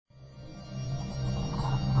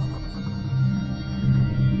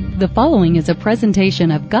The following is a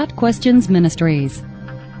presentation of Got Questions Ministries.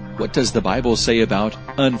 What does the Bible say about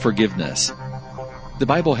unforgiveness? The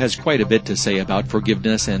Bible has quite a bit to say about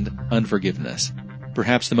forgiveness and unforgiveness.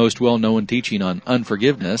 Perhaps the most well-known teaching on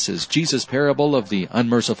unforgiveness is Jesus' parable of the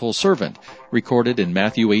unmerciful servant, recorded in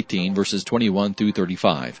Matthew 18, verses 21 through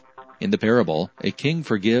 35. In the parable, a king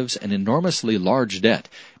forgives an enormously large debt,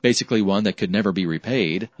 basically one that could never be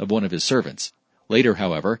repaid, of one of his servants. Later,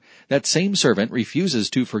 however, that same servant refuses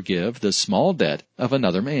to forgive the small debt of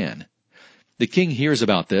another man. The king hears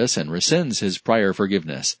about this and rescinds his prior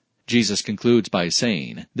forgiveness. Jesus concludes by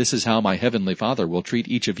saying, "This is how my heavenly Father will treat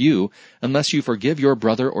each of you unless you forgive your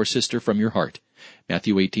brother or sister from your heart."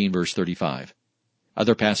 Matthew 18, verse 35.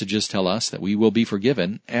 Other passages tell us that we will be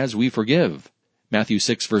forgiven as we forgive. Matthew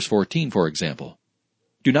 6, verse 14, for example.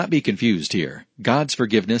 Do not be confused here. God's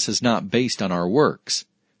forgiveness is not based on our works.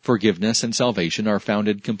 Forgiveness and salvation are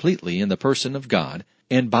founded completely in the person of God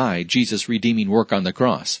and by Jesus' redeeming work on the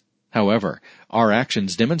cross. However, our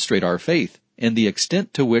actions demonstrate our faith and the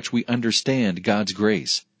extent to which we understand God's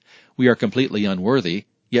grace. We are completely unworthy,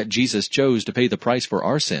 yet Jesus chose to pay the price for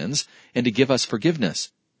our sins and to give us forgiveness.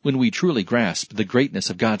 When we truly grasp the greatness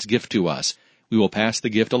of God's gift to us, we will pass the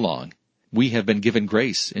gift along. We have been given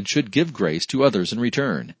grace and should give grace to others in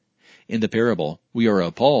return. In the parable, we are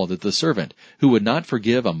appalled at the servant who would not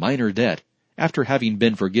forgive a minor debt after having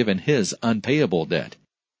been forgiven his unpayable debt.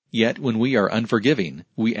 Yet when we are unforgiving,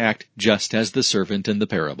 we act just as the servant in the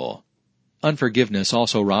parable. Unforgiveness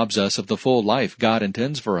also robs us of the full life God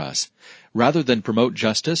intends for us. Rather than promote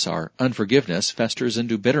justice, our unforgiveness festers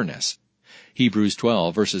into bitterness. Hebrews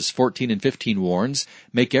 12, verses 14 and 15 warns,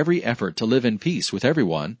 "Make every effort to live in peace with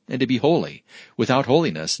everyone and to be holy. Without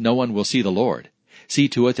holiness no one will see the Lord. See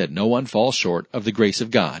to it that no one falls short of the grace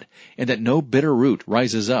of God, and that no bitter root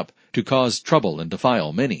rises up to cause trouble and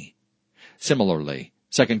defile many." Similarly,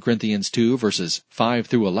 2 Corinthians 2, verses 5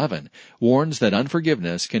 through 11, warns that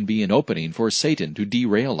unforgiveness can be an opening for Satan to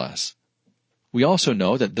derail us. We also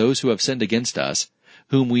know that those who have sinned against us,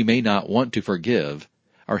 whom we may not want to forgive,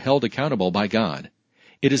 are held accountable by God.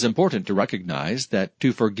 It is important to recognize that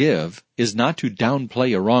to forgive is not to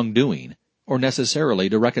downplay a wrongdoing, or necessarily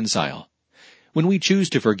to reconcile. When we choose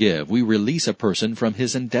to forgive, we release a person from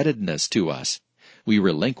his indebtedness to us. We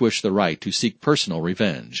relinquish the right to seek personal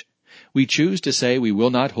revenge. We choose to say we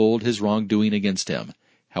will not hold his wrongdoing against him.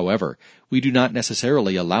 However, we do not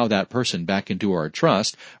necessarily allow that person back into our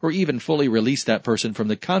trust, or even fully release that person from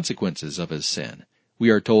the consequences of his sin. We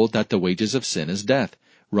are told that the wages of sin is death,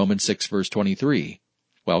 Romans 6, verse 23.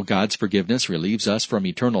 While God's forgiveness relieves us from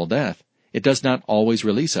eternal death, it does not always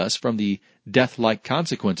release us from the death-like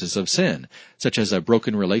consequences of sin, such as a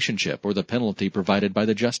broken relationship or the penalty provided by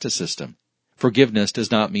the justice system. Forgiveness does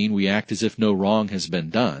not mean we act as if no wrong has been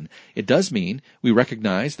done. It does mean we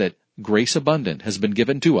recognize that grace abundant has been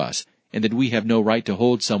given to us, and that we have no right to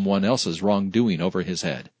hold someone else's wrongdoing over his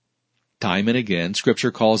head. Time and again,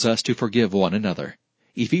 Scripture calls us to forgive one another.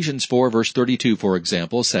 Ephesians 4, verse 32, for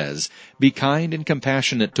example, says, "Be kind and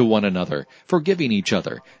compassionate to one another, forgiving each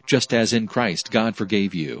other, just as in Christ God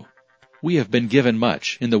forgave you." We have been given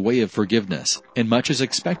much in the way of forgiveness, and much is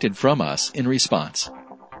expected from us in response.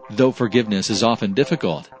 Though forgiveness is often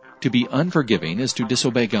difficult, to be unforgiving is to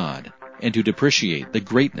disobey God and to depreciate the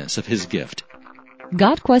greatness of His gift.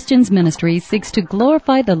 Got Questions Ministries seeks to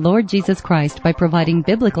glorify the Lord Jesus Christ by providing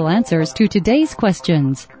biblical answers to today's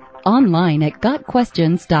questions. Online at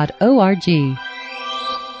gotquestions.org.